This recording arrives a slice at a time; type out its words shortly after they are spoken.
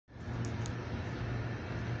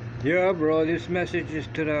Yeah, bro, this message is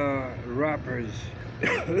to the rappers.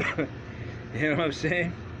 You know what I'm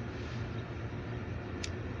saying?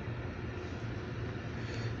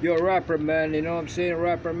 You're a rapper, man. You know what I'm saying?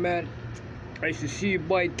 Rapper, man. I used to see you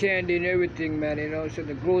buy candy and everything, man. You know, so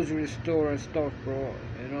the grocery store and stuff, bro.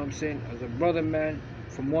 You know what I'm saying? As a brother, man,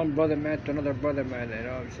 from one brother, man, to another brother, man. You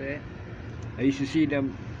know what I'm saying? I used to see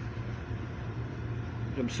them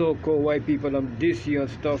so-called white people, them diss you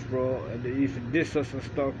and stuff, bro. And they used to diss us and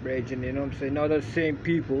stuff, bro. And you know what I'm saying? Now those same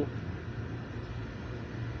people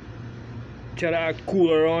try to act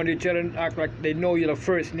cool around you, try to act like they know you on a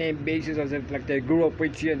first name basis, as if like they grew up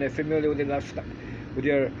with you and they're familiar with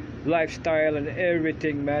your lifestyle and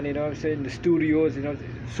everything, man. You know what I'm saying? The studios, you know,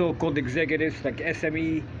 so-called executives like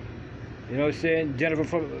SME, you know what I'm saying?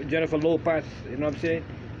 Jennifer Lopez, you know what I'm saying?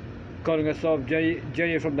 Calling herself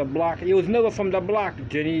Jenny from the block. He was never from the block,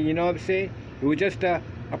 Jenny, you know what I'm saying? He was just a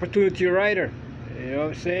opportunity writer, you know what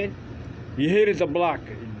I'm saying? He hated the block,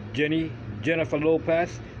 Jennifer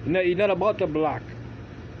Lopez. You're not about the block.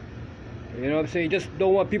 You know what I'm saying? You just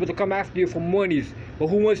don't want people to come after you for monies. But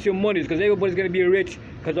who wants your monies? Because everybody's going to be rich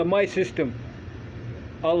because of my system.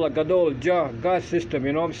 Allah, Gadol, Jah, God's system,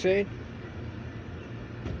 you know what I'm saying?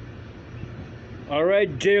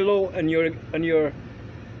 Alright, J-Lo and your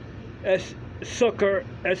sucker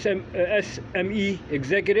SME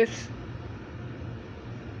executives.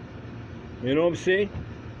 You know what I'm saying?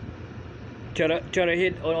 Try to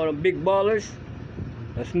hit on big ballers.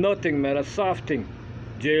 That's nothing, man. That's soft thing,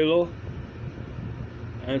 J-Lo.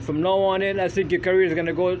 And from now on in, I think your career is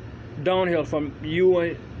gonna go downhill from you,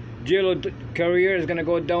 and J-Lo career is gonna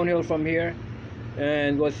go downhill from here.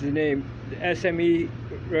 And what's his name? The SME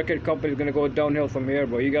record company is gonna go downhill from here,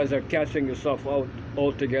 bro. You guys are catching yourself out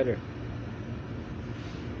altogether.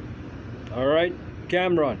 All right,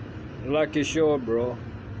 Cameron, like your show, bro.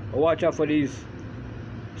 Watch out for these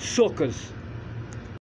suckers.